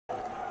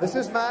This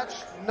is match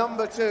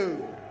number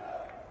 2.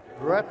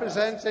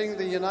 Representing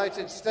the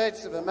United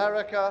States of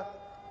America,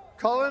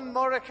 Collin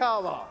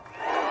Morikawa.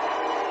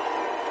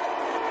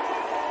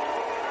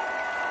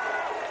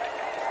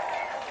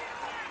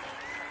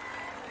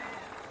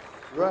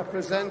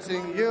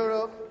 Representing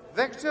Europe,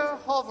 Viktor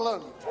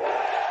Hovland.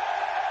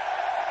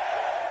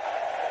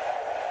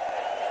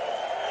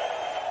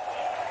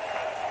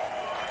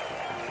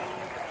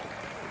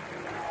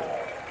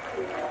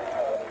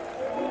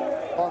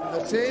 On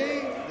the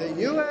tee, the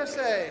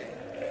USA.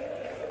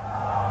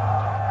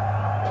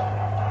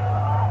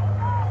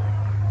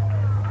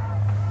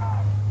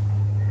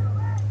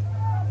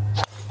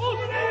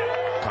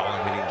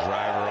 Collin hitting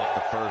driver off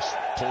the first,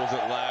 pulls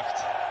it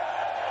left.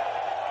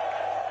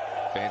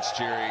 Fans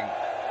cheering.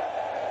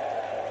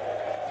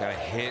 Got a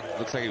hit.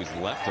 Looks like he was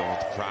left on.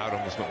 The crowd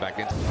almost went back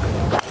in.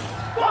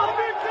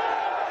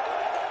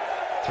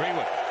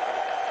 3-wood.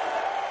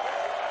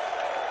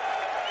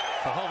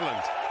 For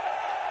Hovland.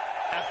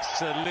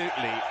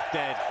 Absolutely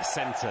dead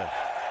center.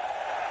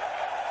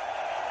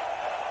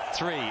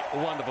 3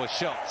 wonderful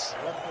shots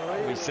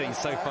we've seen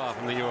so far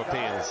from the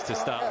Europeans to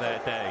start their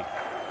day.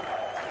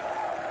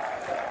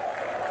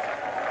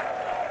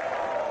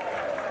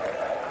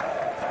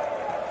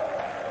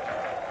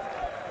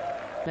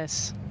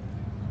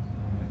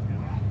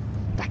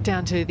 Back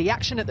down to the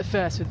action at the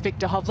first with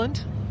Viktor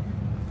Hovland.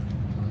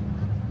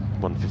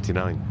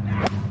 159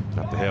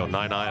 up the hill,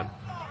 9-iron.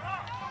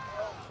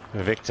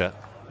 Viktor.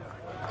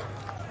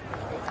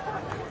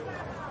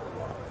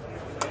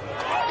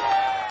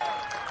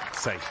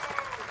 Safe.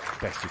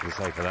 Best you can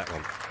say for that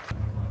one.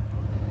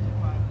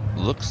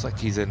 Looks like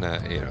he's in a,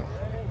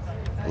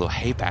 a little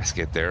hay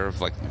basket there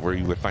of like where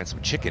you would find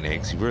some chicken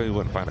eggs. You really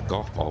wouldn't find a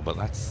golf ball, but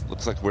that's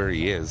looks like where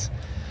he is.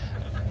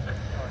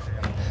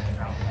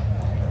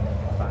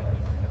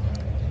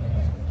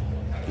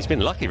 He's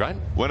been lucky, right?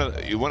 One of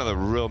the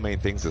real main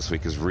things this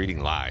week is reading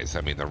lies.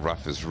 I mean, the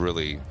rough is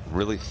really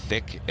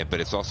thick,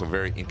 but it's also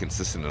very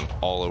inconsistent and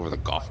all over the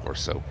golf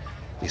course. So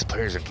these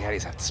players and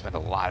caddies have to spend a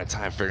lot of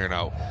time figuring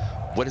out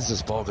what is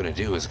this ball going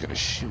to do? Is it going to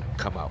shoot,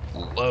 come out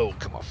low,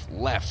 come off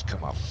left,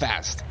 come out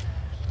fast?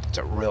 It's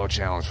a real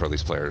challenge for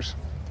these players.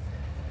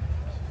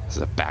 This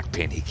is a back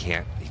pin. He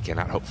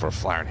cannot hope for a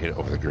flyer and hit it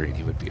over the green.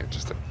 He would be in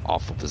just an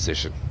awful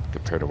position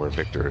compared to where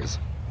Viktor is.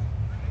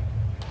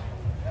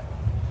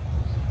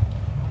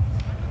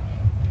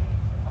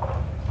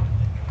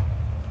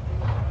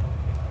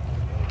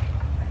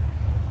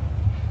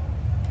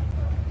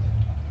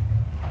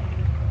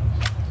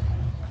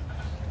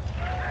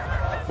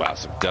 Wow,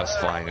 some dust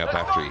flying up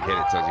after he hit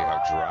it. Tells you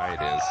how dry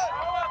it is.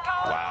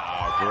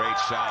 Wow, great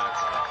shot.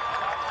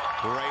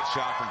 Great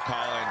shot from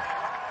Collin.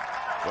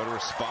 What a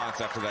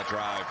response after that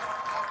drive.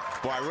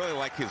 Boy, I really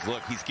like his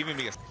look. He's giving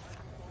me a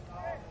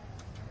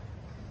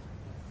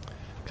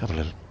couple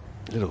of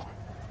little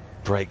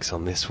breaks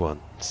on this one.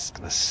 It's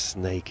going to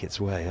snake its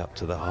way up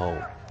to the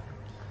hole.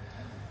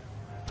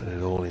 Put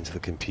it all into the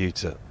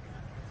computer.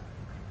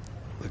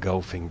 The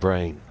golfing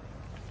brain.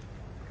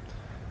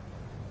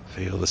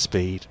 Feel the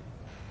speed.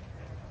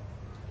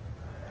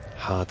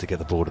 Hard to get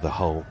the ball to the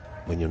hole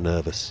when you're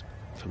nervous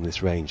from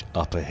this range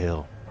up a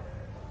hill.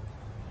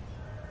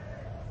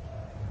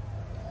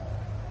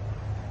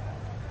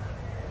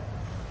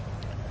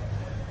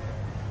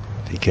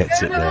 If he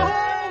gets it there,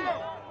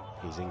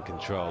 he's in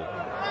control.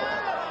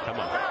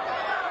 Come on.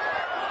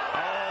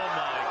 Oh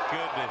my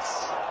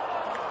goodness.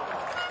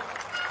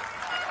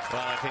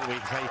 Well, I think we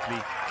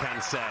safely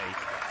can say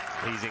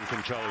he's in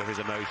control of his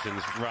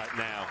emotions right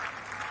now.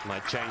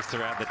 Might change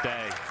throughout the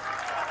day.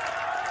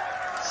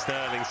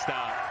 Sterling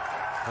start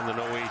from the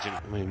Norwegian.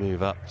 We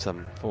move up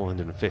some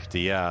 450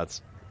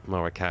 yards.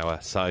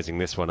 Morikawa sizing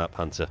this one up,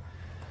 Hunter.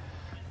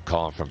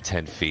 Collin from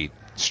 10 feet.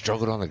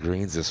 Struggled on the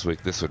greens this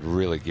week. This would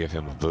really give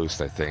him a boost,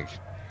 I think.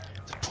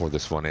 To pour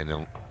this one in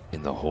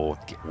the hole.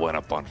 Get one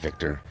up on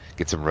Viktor.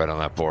 Get some red on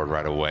that board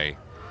right away.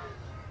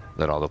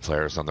 Let all the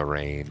players on the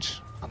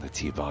range, on the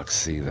tee box,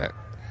 see that.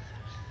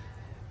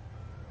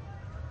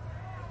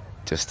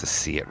 Just to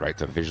see it, right?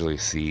 To visually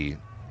see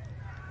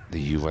the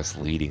U.S.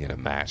 leading in a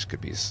match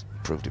could be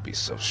proved to be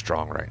so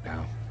strong right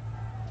now.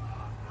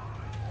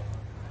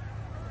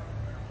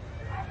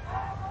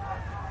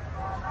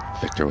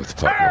 Viktor with the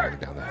putt rolling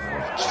down the hill.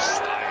 Just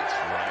slides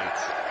right.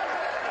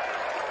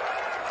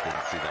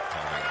 Didn't see that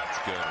coming. It's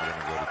good. We're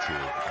going to go to 2.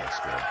 Nice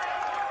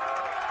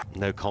score.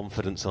 No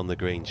confidence on the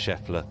green,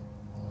 Scheffler.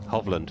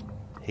 Hovland,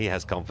 he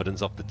has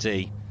confidence off the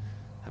tee.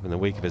 Having the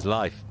week of his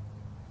life.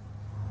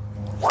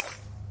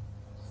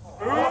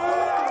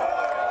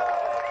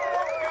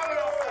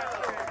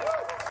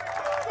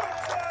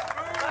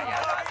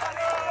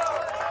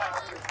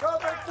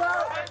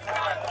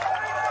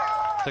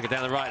 Took it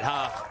down the right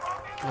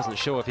half. Wasn't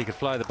sure if he could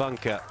fly the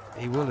bunker.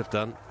 He will have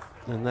done.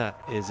 And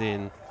that is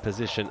in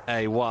position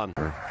A1.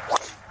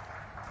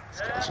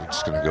 These guys are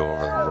just going to go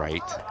over the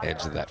right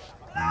edge of that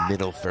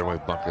middle fairway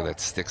bunker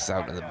that sticks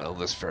out in the middle of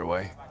this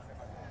fairway.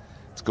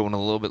 It's going a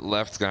little bit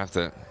left. It's going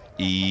to have to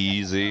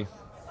easy.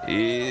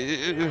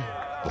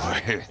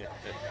 Boy.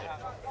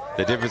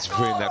 The difference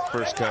between that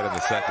first cut and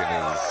the second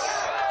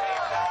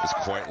is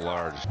quite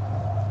large.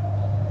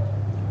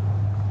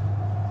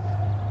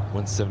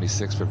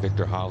 176 for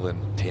Viktor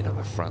Hovland, pin on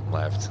the front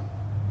left.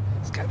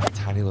 He's got a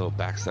tiny little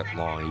backstep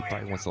long. He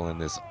probably wants to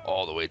land this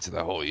all the way to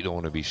the hole. You don't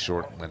want to be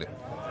short and let it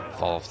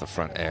fall off the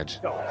front edge.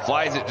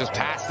 Flies it, just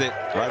past it,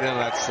 right into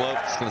that slope.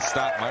 It's going to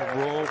stop. Might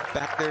roll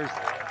back there.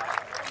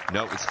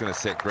 Nope, it's going to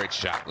sit. Great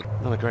shot.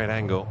 Not a great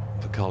angle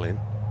for Collin.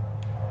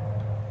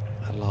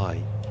 A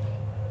lie.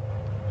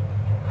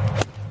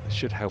 It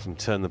should help him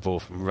turn the ball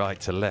from right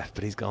to left,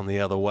 but he's gone the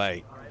other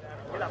way.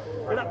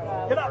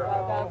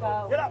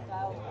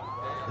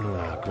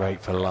 Oh,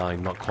 great for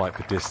line, not quite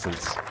for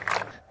distance.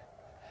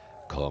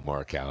 Collin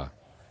Morikawa,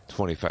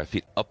 25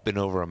 feet up and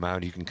over a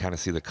mound. You can kind of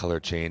see the color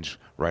change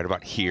right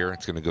about here.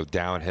 It's going to go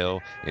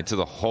downhill into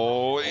the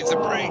hole. It's a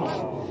break.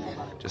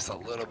 Just a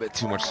little bit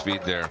too much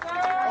speed there.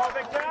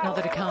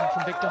 Another to come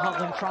from Viktor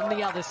Hovland from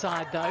the other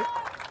side, though.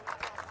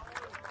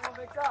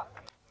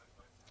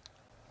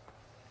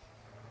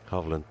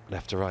 Hovland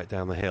left to right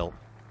down the hill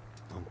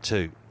on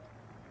 2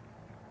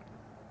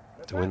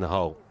 to win the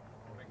hole.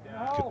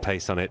 Good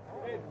pace on it.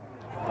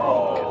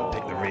 Couldn't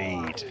pick the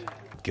read.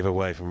 Give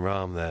away from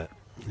Rahm there.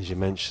 As you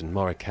mentioned,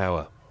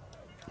 Morikawa.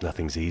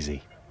 Nothing's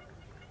easy.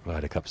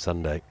 Ryder Cup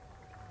Sunday.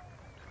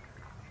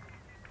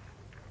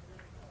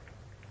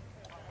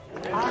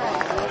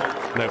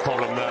 No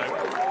problem though.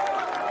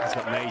 He's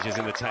got majors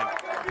in the tank.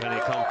 Plenty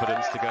of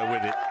confidence to go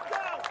with it.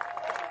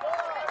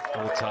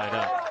 All tied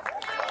up.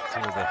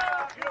 To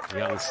the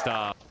young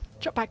star.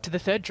 Drop back to the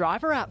third,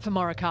 driver out for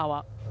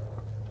Morikawa.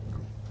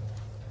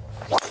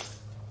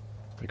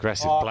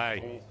 Aggressive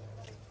play.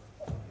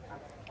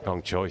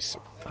 Wrong choice,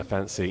 I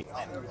fancy.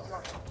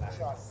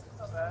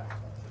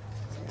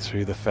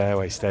 Through the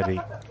fairway,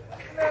 steady.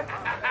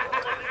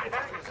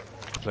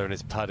 Flowing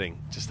his putting,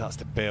 just starts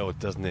to build,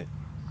 doesn't it?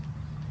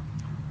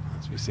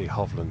 As we see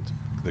Hovland,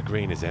 the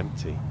green is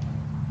empty.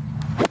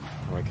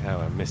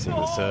 Morikawa missing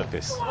the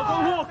surface.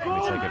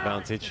 Can he take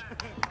advantage?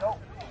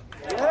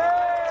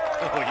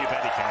 Oh, you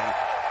bet he can.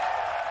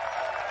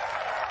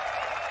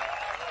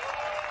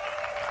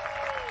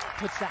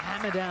 Puts the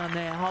hammer down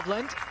there,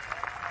 Hovland.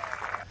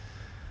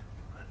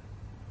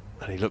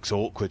 And he looks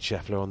awkward,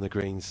 Scheffler, on the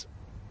greens.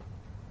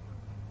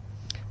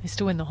 He's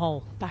still in the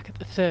hole, back at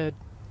the third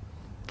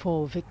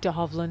for Viktor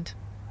Hovland.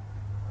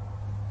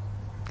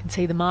 Can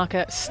see the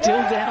marker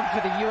still down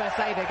for the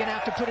USA. They're going to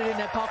have to put it in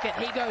their pocket.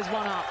 He goes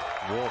one up.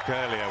 Walk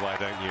earlier, why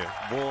don't you?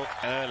 Walk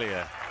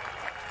earlier.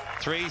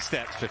 3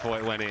 steps before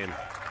it went in.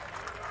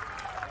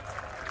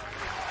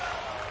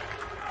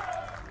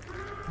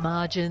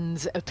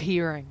 Margins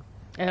appearing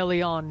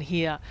early on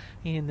here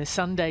in the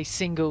Sunday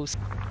singles.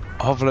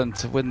 Hovland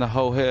to win the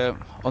hole here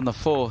on the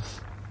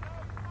 4th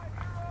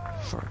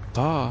for a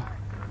par.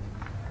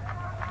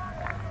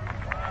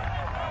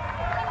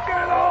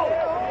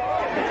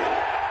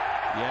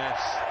 Yes,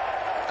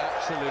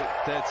 absolute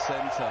dead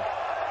centre.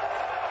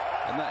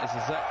 And that is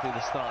exactly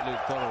the start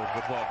Luke Donald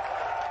would want.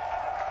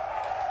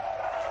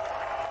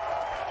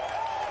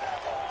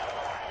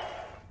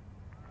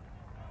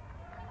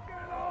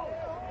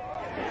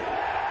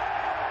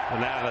 And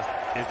now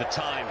is the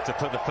time to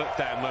put the foot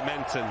down.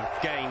 Momentum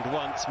gained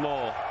once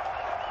more.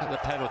 Put the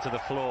pedal to the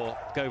floor.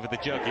 Go for the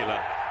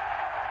jugular.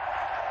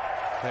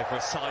 Go for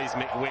a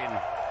seismic win.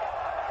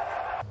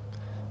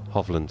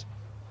 Hovland.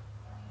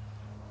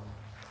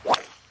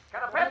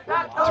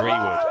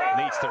 3-wood.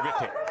 Needs to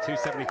rip it.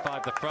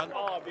 275 the front.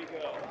 Oh,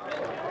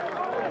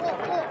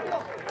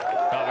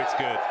 it's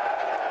good.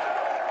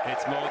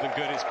 It's more than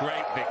good. It's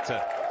great,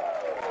 Viktor.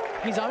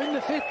 He's owned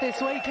the 5th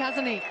this week,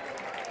 hasn't he?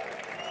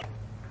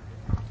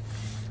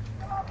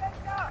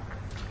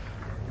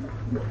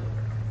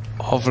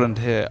 Hovland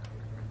here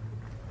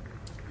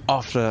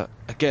after,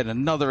 again,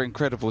 another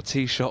incredible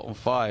tee shot on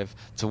 5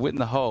 to win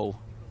the hole.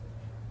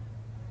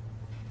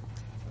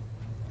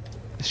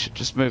 This should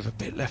just move a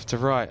bit left to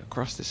right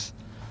across this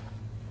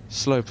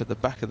slope at the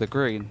back of the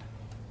green.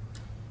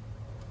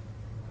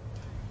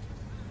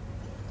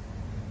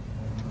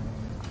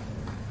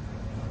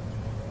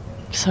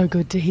 So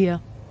good to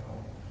hear.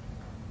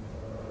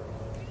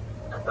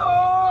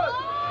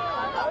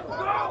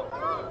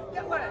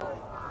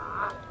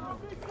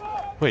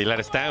 Well, you let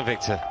us down,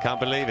 Viktor. Can't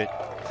believe it.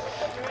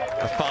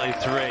 A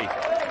 5-3.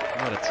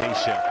 What a tee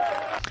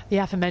shot. The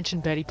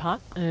aforementioned birdie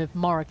putt of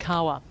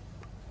Morikawa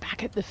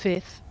back at the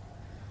 5th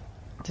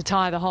to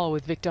tie the hole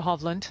with Viktor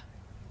Hovland.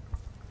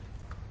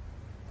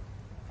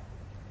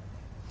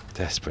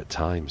 Desperate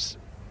times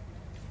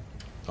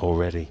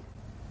already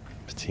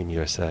for Team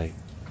USA.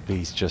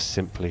 These just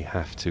simply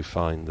have to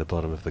find the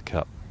bottom of the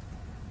cup.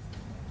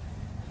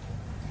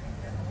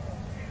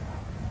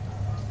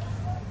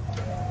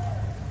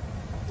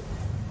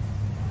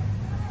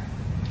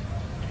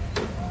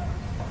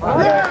 It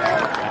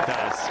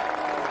does.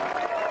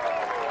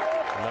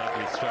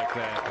 Lovely stroke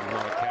there from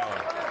Morikawa.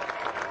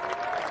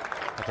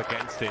 Up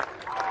against it.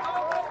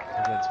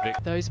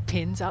 Those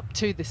pins up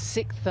to the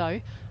 6th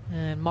though,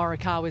 and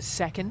Morikawa's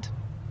 2nd.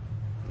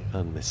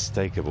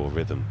 Unmistakable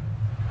rhythm.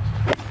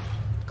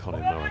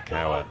 Collin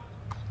Morikawa.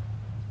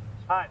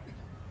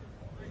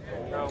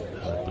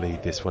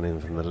 Bleed this one in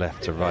from the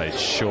left to right. It's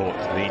short,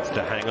 needs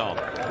to hang on.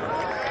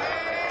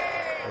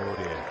 Oh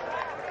dear.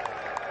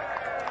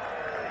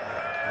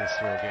 This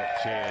will get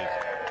cheered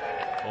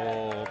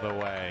all the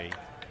way.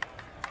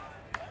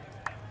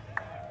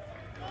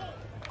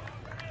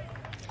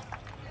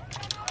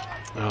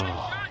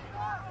 Oh,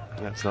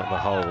 that's not the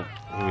hole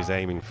he was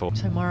aiming for.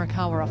 So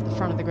Morikawa off the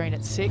front of the green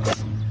at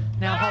 6.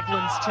 Now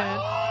Hovland's turn.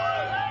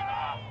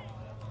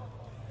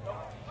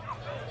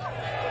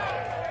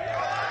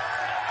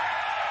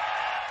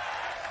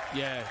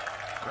 Yeah,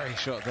 great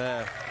shot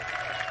there.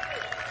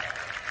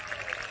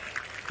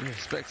 You're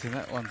expecting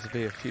that one to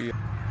be a few.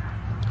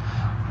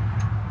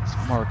 It's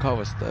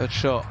Morikawa's third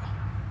shot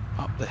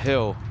up the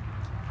hill.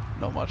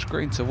 Not much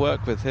green to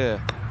work with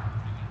here.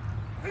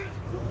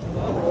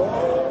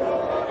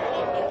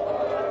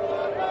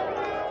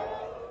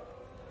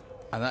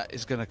 And that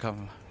is going to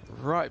come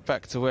right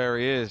back to where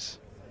he is.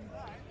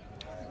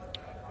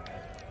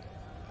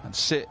 And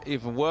sit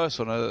even worse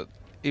on a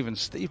even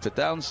steeper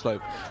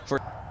downslope.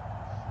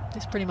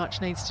 This pretty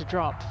much needs to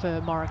drop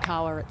for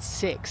Morikawa at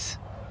 6.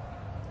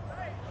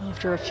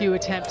 After a few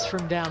attempts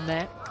from down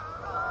there.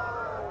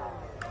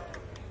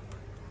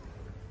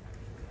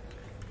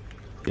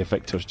 Yeah,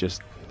 Viktor's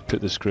just put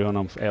the screw on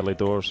him early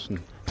doors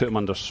and put him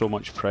under so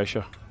much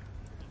pressure.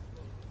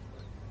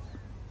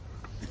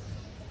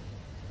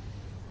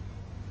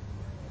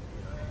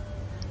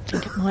 I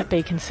think it might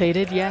be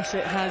conceded. Yes,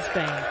 it has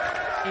been.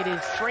 It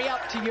is 3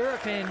 up to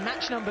Europe in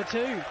match number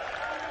 2.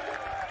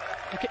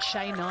 Look at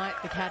Shea Knight,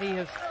 the caddy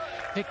of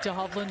Viktor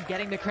Hovland,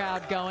 getting the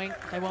crowd going.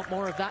 They want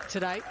more of that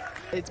today.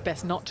 It's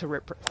best not to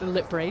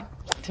lip read.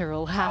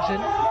 Tyrrell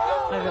Hatton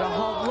over to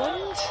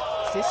Hovland.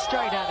 This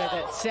straight at it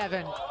at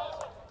 7.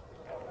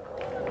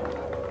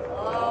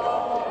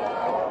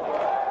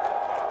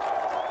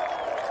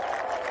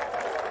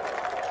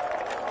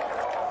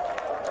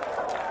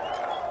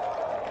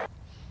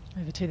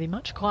 Over to the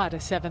much quieter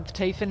 7th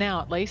tee for now,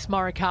 at least.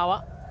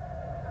 Morikawa.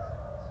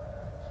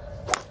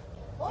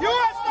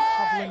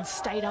 Hovland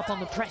stayed up on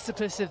the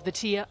precipice of the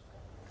tier.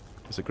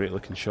 It's a great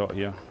looking shot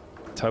here.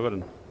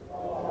 Towering.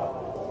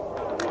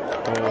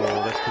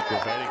 Oh, this could be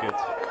very good.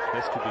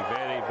 This could be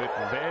very,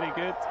 very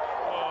good.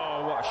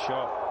 Oh, what a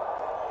shot.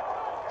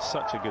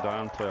 Such a good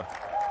iron player.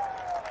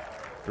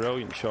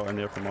 Brilliant shot in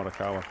there from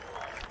Morikawa.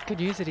 Good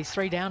news that he's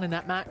 3 down in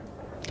that match.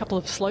 A couple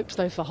of slopes,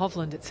 though, for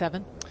Hovland at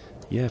 7.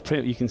 Yeah,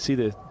 you can see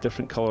the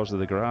different colours of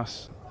the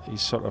grass.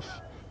 He's sort of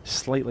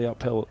slightly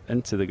uphill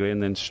into the grain,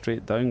 then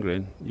straight down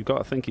grain. You've got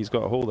to think he's got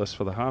to hold this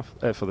for the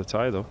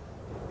tie, though.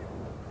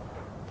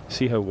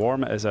 See how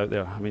warm it is out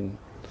there. I mean,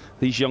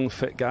 these young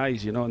fit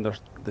guys, you know, and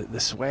the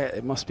sweat,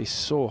 it must be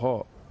so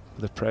hot,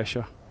 the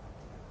pressure.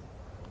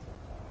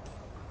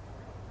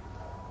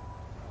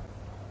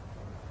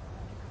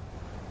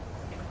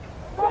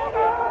 But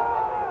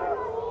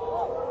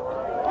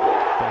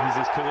he's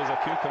as cool as a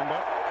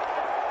cucumber.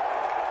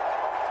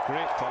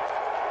 Great putt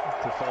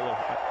to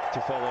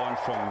follow on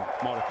from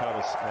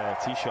Morikawa's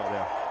tee shot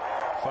there.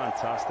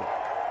 Fantastic.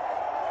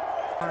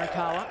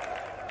 Morikawa.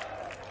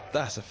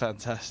 That's a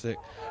fantastic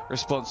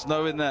response,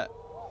 knowing that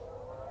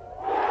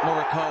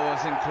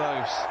Morikawa's in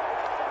close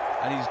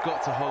and he's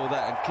got to hold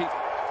that and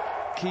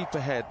keep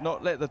ahead,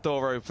 not let the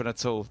door open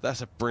at all.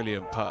 That's a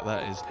brilliant putt,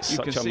 that is. You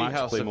can see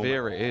how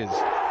severe it is.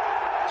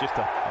 Just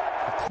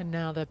and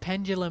now the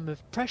pendulum of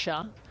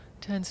pressure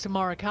turns to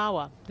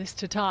Morikawa. This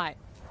to tie.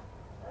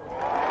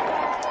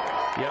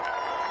 Yep.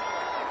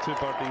 2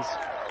 birdies,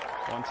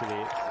 1 to the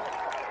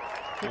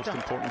 8th. Most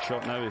important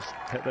shot now is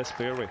hit this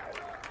fairway.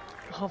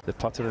 The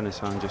putter in his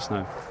hand just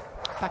now.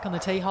 Back on the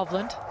tee,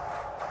 Hovland.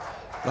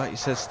 Like you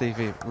said,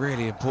 Stevie,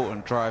 really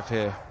important drive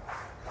here.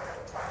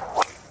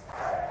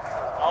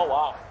 Oh,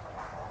 wow.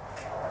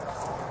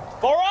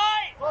 4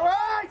 right! 4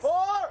 right! 4!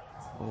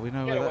 Well, we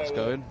know where that's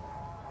going.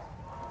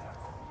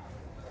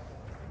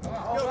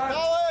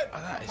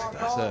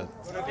 That's a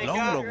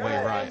long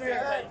way right.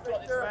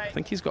 I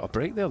think he's got a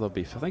break there, though,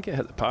 Beef. I think it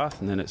hit the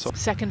path and then it's...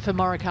 Second for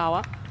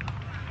Morikawa.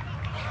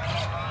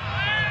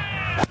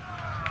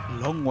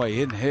 Long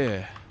way in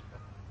here.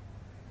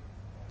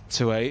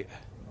 2-8.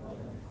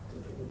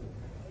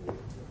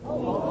 I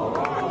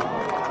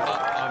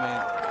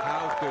mean,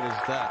 how good is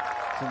that?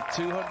 From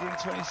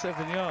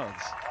 227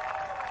 yards.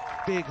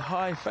 Big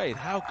high fade.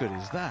 How good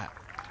is that?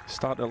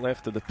 Start at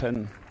left of the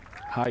pin.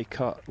 High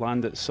cut.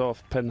 Land it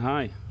soft. Pin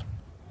high.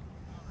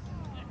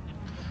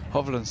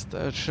 Hovland's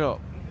third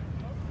shot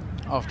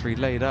after he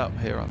laid up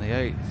here on the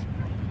 8th.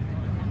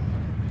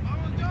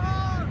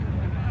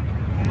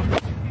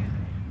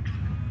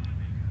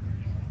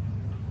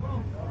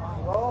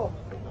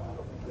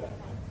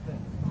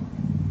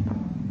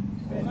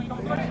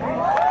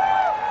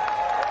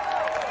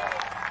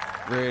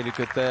 Really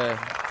good there.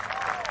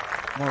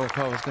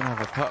 Morikawa's going to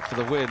have a putt for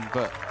the win,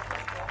 but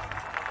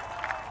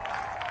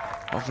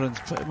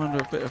Hovland's put him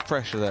under a bit of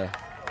pressure there.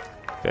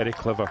 Very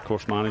clever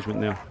course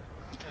management there.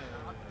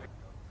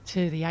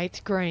 To the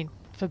 8th green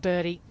for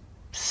birdie.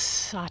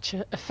 Such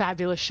a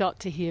fabulous shot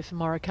to hear from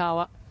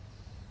Morikawa.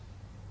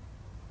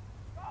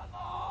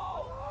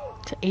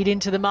 To eat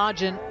into the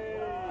margin.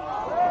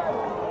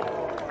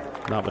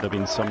 That would have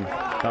been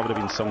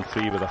some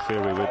three with a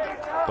fairway wood.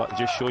 But it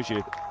just shows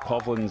you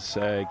Hovland's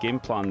game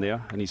plan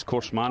there, and his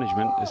course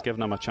management has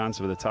given him a chance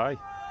of the tie.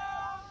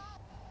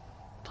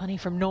 Plenty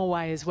from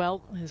Norway as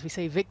well, as we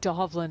see Viktor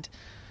Hovland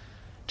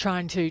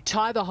trying to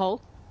tie the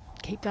hole,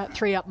 keep that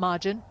 3-up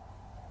margin.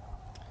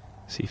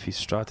 See if his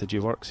strategy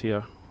works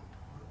here.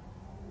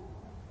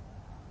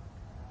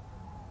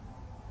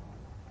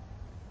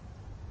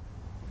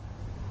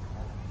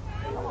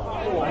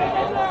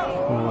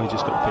 Oh, he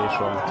just got the pace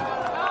wrong.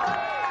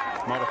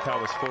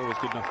 Morikawa's 4 was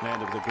good enough in the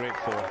end. It was a great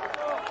 4.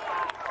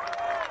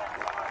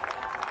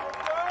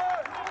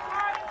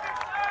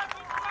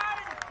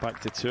 Back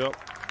to 2 up.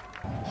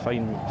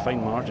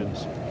 Fine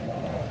margins.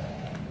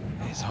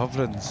 Here's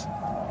Hovland's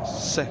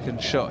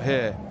second shot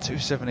here.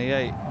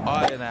 278.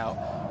 Iron out.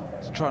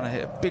 He's trying to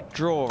hit a big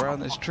draw around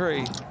this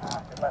tree.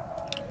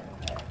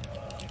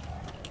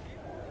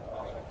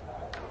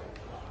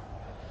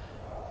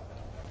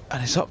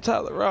 And it's hopped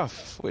out of the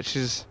rough, which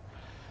is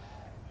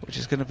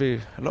going to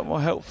be a lot more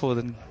helpful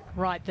than...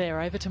 Right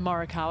there, over to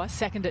Morikawa,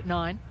 second at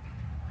 9.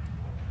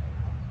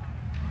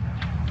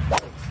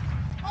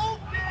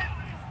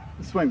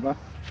 Swing, bro.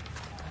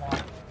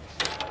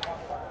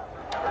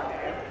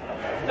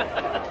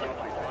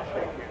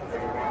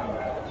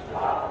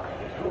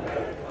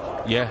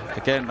 Yeah,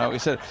 again, like we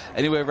said,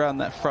 anywhere around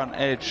that front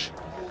edge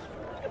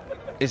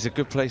is a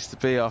good place to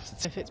be after.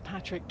 So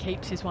Fitzpatrick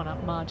keeps his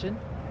 1-up margin.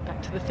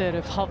 Back to the 3rd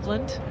of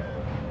Hovland.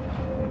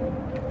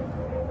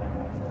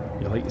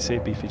 You like to say,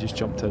 Beefy just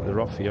jumped out the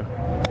rough here.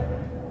 Oh,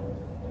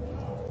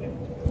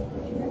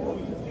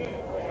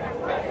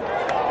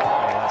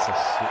 that's a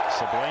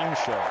sublime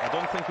shot. I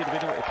don't think he'd be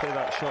able to play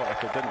that shot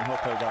if it didn't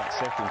help out that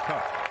second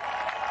cut.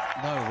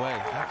 No way,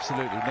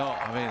 absolutely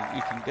not. I mean,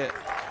 you can get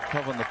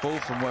Hov on the ball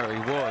from where he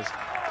was.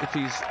 If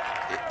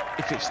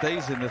it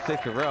stays in the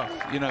thicker rough,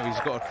 you know, he's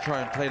got to try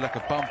and play like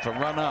a bump and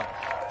run up.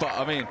 But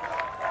I mean,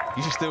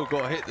 you've still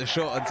got to hit the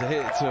shot, and to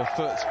hit it to a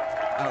foot's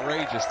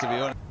outrageous, to be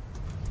honest.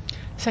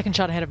 Second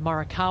shot ahead of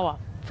Morikawa.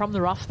 From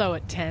the rough, though,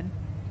 at 10.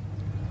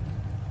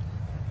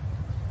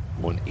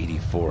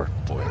 184.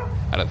 Boy,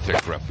 out of the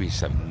thick rough, we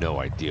just have no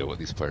idea what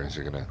these players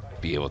are going to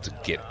be able to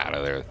get out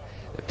of there.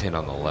 The pin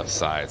on the left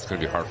side, it's going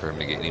to be hard for him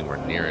to get anywhere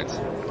near it.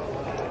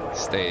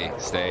 Stay.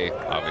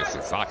 Obviously,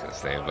 it's not going to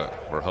stay, but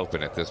we're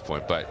hoping at this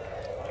point. But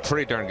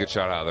pretty darn good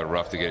shot out of the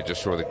rough to get it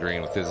just short of the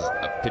green with his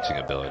pitching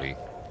ability.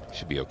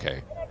 Should be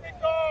okay.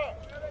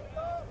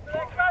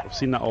 I've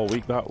seen that all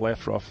week, that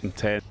left rough in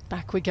 10.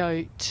 Back we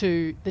go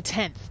to the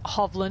 10th.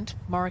 Hovland,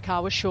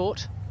 Morikawa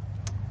short.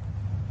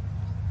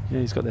 Yeah,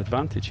 he's got the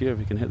advantage here if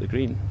he can hit the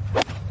green.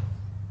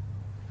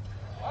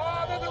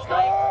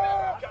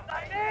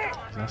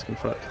 He's asking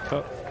for it to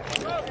cut.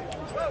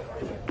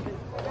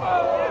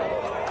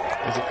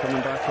 Is it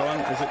coming back on?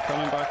 Is it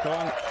coming back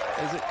on?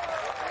 Is it?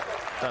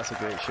 That's a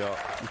great shot.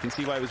 You can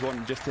see why he was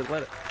wanting just to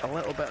let it a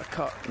little bit of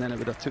cut, and then it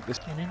would have took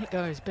this. And in it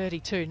goes, birdie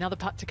 2. Another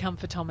putt to come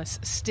for Thomas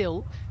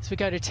still. So we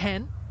go to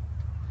 10.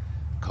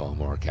 Collin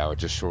Morikawa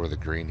just short of the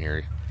green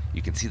here.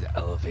 You can see the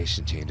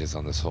elevation changes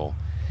on this hole.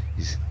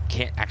 He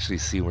can't actually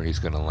see where he's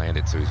going to land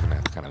it, so he's going to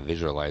have to kind of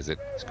visualize it.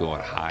 He's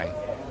going high,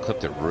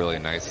 clipped it really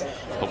nice,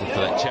 hoping for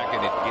that check,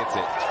 and it gets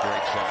it. It's a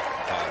great shot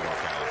from Collin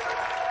Morikawa.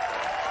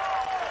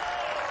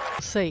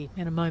 We'll see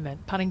in a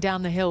moment. Putting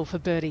down the hill for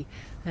birdie,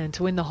 and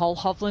to win the hole,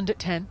 Hovland at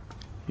 10.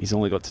 He's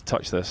only got to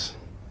touch this.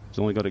 He's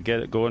only got to get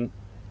it going.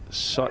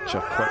 Such a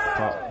quick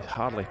putt. He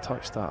hardly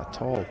touched that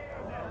at all.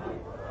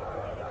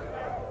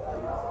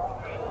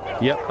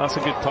 Yep, that's a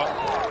good putt.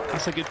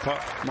 That's a good putt.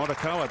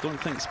 Morikawa, I don't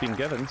think it's been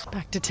given.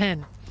 Back to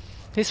 10.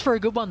 This for a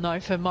good one, though,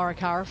 for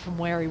Morikawa from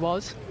where he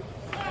was.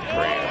 Great up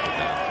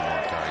and down for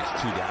Morikawa.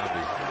 He's 2 down, but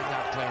he's really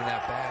not playing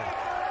that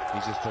bad.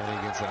 He's just playing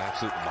against an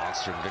absolute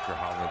monster in Viktor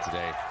Hovland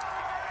today.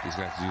 He's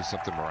going to have to do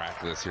something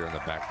miraculous here in the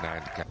back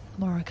 9.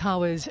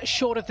 Morikawa's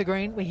short of the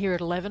green. We're here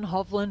at 11.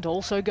 Hovland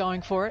also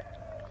going for it.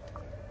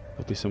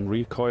 There'll be some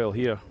recoil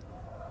here.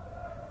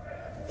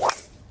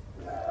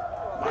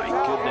 My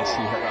goodness,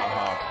 he hit that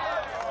hard.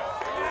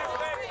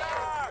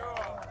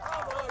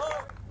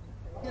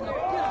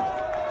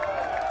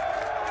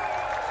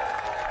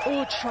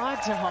 Or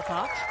tried to hop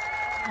up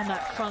on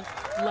that front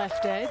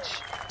left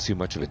edge. Too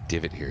much of a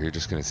divot here. You're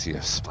just going to see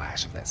a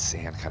splash of that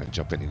sand kind of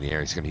jumping in the air.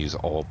 He's going to use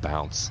all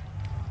bounce.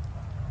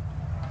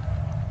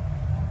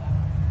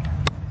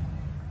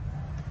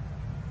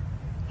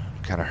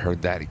 Kind of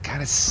heard that. It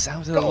kind of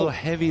sounded a little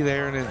heavy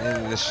there,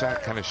 and the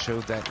shot kind of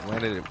showed that.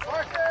 Landed it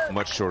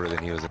much shorter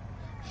than he was.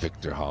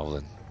 Viktor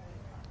Hovland,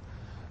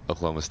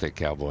 Oklahoma State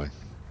Cowboy.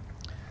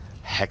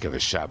 Heck of a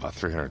shot, about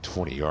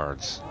 320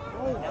 yards.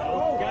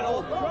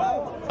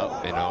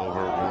 Up and over,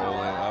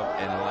 rolling up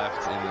and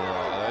left, and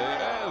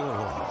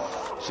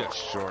just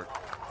short.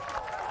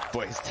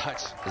 Boy, his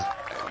touch is,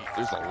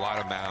 there's a lot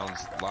of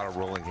mounds, a lot of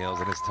rolling hills,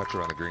 and his touch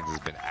around the greens has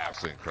been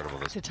absolutely incredible.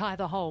 To tie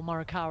the hole,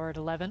 Morikawa at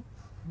 11,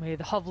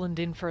 with Hovland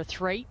in for a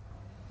 3.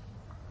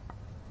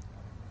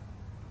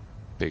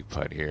 Big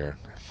putt here.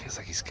 Feels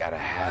like he's got to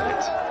have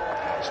it.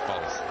 Just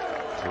falls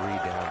 3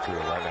 down to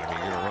 11. I mean,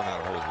 you're going to run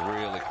out of holes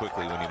really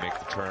quickly when you make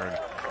the turn.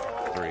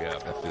 3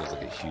 up. That feels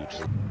like a huge.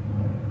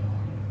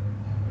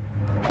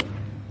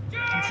 You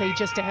can see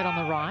just ahead on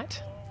the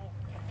right.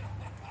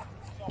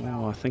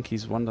 Oh, I think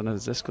he's wondering,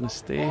 is this going to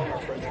stay?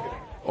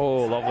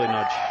 Oh, lovely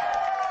nudge.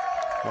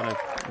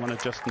 One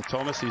of Justin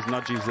Thomas's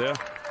nudges there.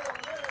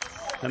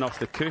 And off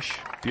the cush,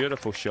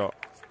 beautiful shot.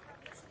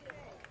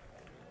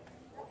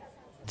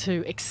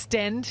 To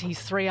extend,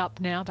 he's 3 up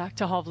now, back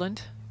to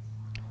Hovland.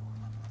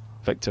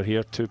 Viktor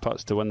here, 2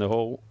 putts to win the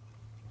hole.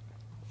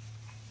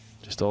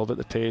 Just all about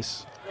the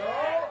pace.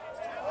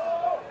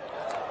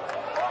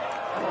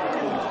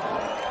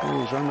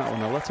 Oh, he's run that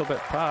one a little bit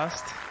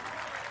past.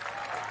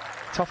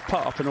 Tough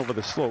putt up and over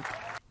the slope.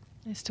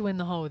 Is to win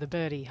the hole with a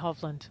birdie,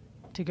 Hovland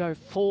to go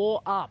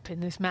 4 up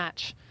in this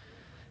match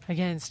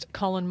against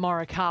Collin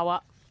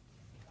Morikawa,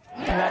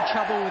 who had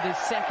trouble with his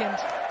second.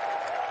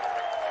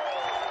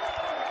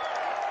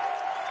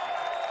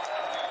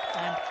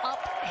 And up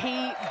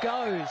he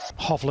goes.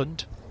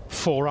 Hovland,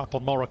 4 up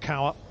on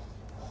Morikawa.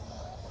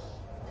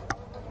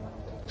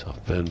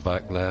 Tough bend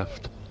back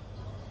left.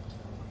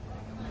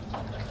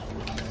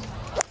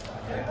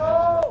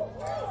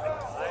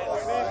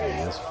 He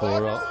is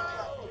 4 up.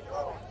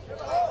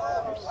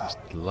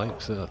 Just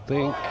likes it, I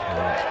think.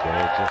 Oh, it's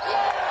gorgeous.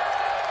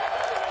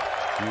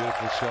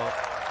 Beautiful shot.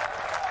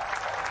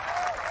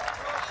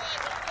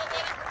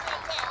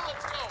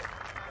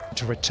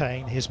 To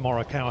retain his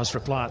Morikawa's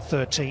reply at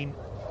 13.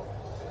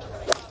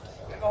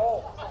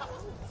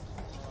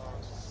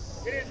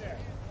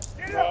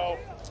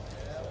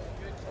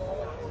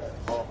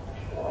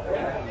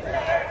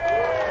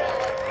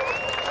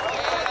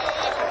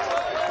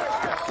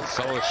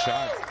 Solid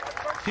shot.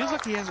 Feels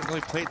like he hasn't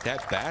really played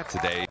that bad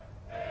today.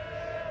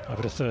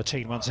 Over to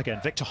 13 once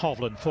again. Viktor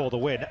Hovland for the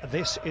win.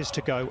 This is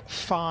to go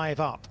 5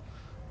 up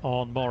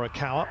on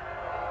Morikawa.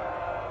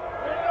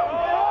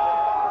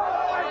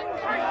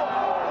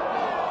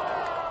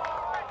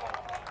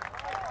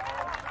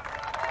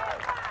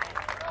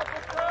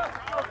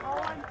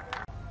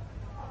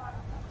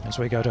 As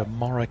we go to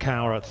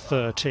Morikawa at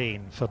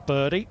 13 for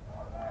birdie.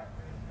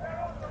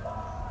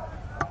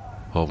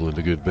 Hovland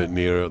a good bit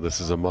nearer. This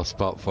is a must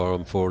putt for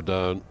him, 4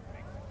 down.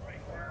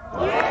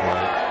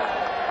 Right.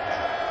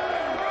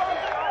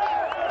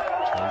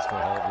 Chance for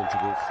Hovland to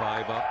go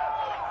 5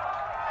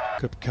 up.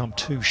 Could become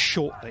 2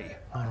 shortly.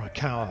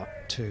 Morikawa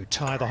to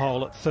tie the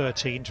hole at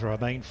 13 to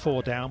remain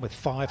 4 down with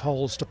 5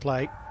 holes to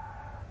play.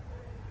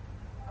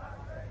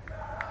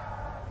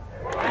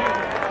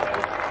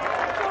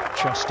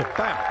 Just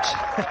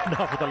about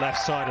enough of the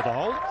left side of the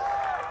hole.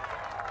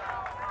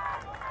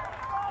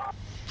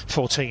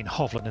 14,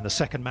 Hovland in the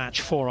second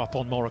match, 4 up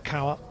on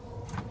Morikawa.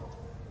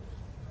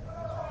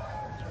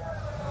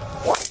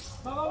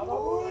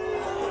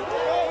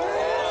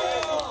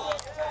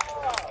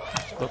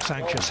 Looks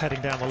anxious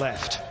heading down the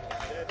left.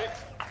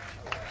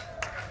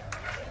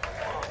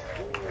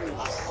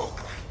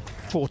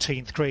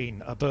 14th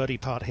green, a birdie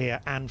putt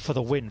here, and for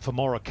the win for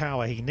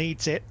Morikawa. He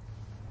needs it.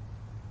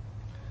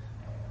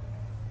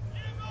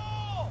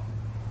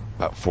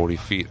 About 40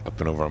 feet up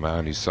and over a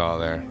mound you saw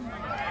there.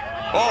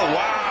 Oh,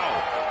 wow!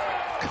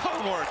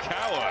 Collin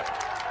Morikawa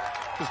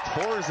just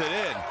pours it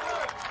in.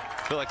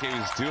 I feel like he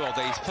was due all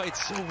day. He's played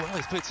so well.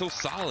 He's played so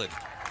solid.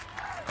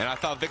 And I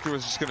thought Viktor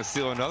was just going to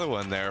steal another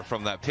one there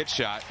from that pitch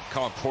shot.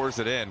 Collin pours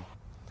it in.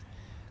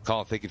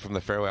 Collin thinking from the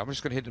fairway, I'm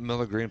just going to hit the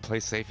middle of the green, play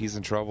safe. He's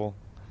in trouble.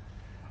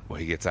 Well,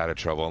 he gets out of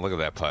trouble. And look at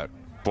that putt.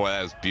 Boy,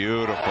 that was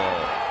beautiful.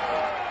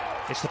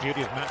 It's the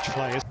beauty of match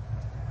play.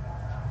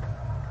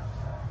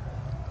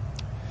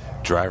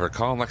 Driver.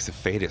 Collin likes to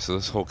fade it, so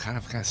this hole kind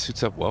of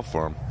suits up well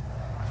for him.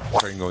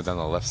 Trying to go down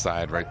the left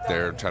side right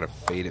there, try to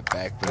fade it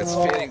back, but it's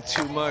fading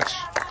too much.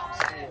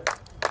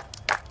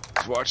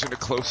 He's watching it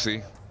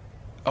closely.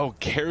 Oh,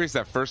 carries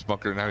that first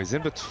bunker. Now he's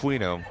in between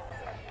them.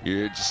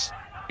 You're just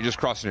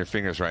crossing your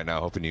fingers right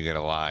now, hoping you get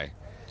a lie.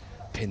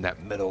 Pin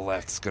that middle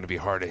left. It's going to be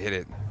hard to hit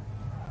it.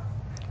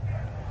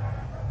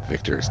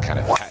 Viktor is kind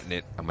of patting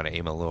it. I'm going to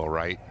aim a little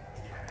right.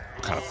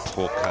 Kind of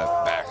pull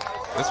cut back.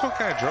 This one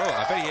kind of drove.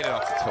 I bet he hit it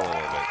off the toe a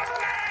little bit.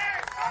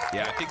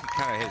 Yeah, I think he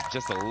kind of hit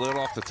just a little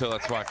off the toe.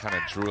 That's why I kind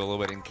of drew a little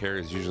bit in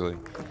carry his usual.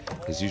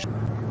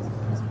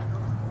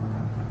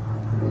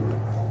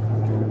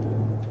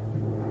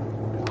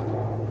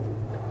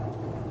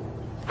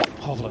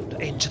 Hovland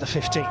into the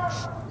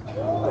 15th.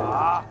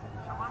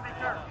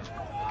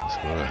 Just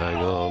got to hang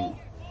on.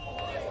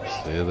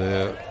 Stay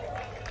there.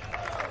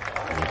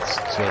 It's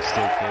just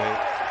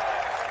okay.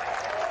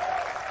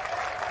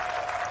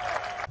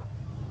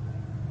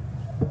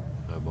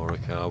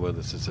 Morikawa,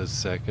 this is his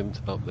second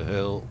up the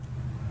hill.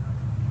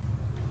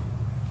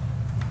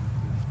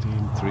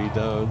 15, 3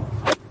 down.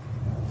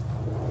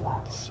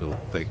 So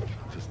thick,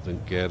 just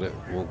didn't get it,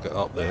 won't get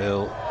up the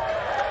hill.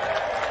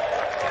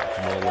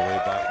 Come all the way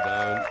back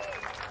down.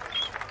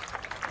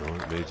 Or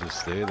it may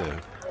just stay there.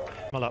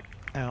 Well,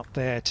 out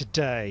there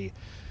today.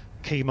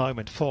 Key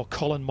moment for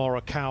Collin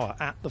Morikawa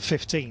at the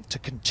 15th to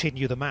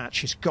continue the match.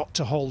 He's got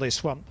to hold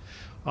this one.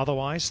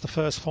 Otherwise, the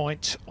first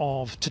point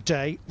of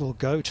today will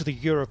go to the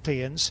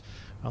Europeans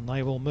and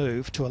they will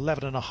move to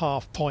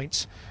 11.5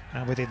 points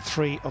and within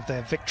 3 of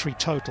their victory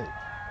total.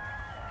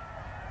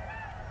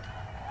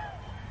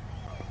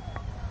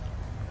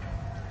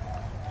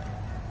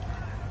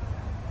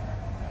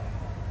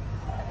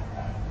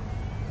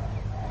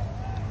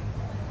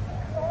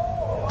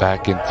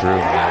 Back and through,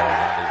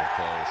 not even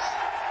close.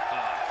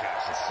 Oh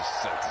gosh, that's just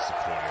so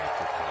disappointing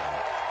for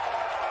Collin.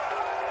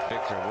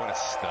 Viktor, what a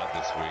stud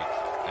this week.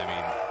 I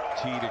mean,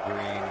 tee to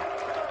green,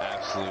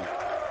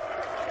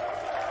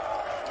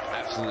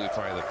 absolutely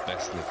probably the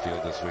best in the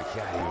field this week.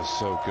 Yeah, he was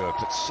so good.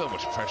 Put so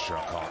much pressure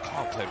on Collin.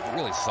 Collin played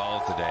really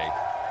solid today.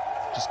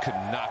 Just could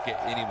not get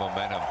any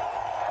momentum.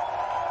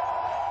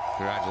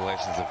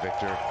 Congratulations to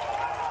Viktor.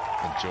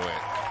 Enjoy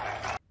it.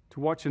 To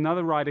watch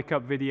another Ryder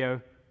Cup video,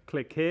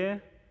 click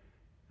here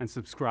and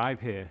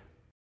subscribe here.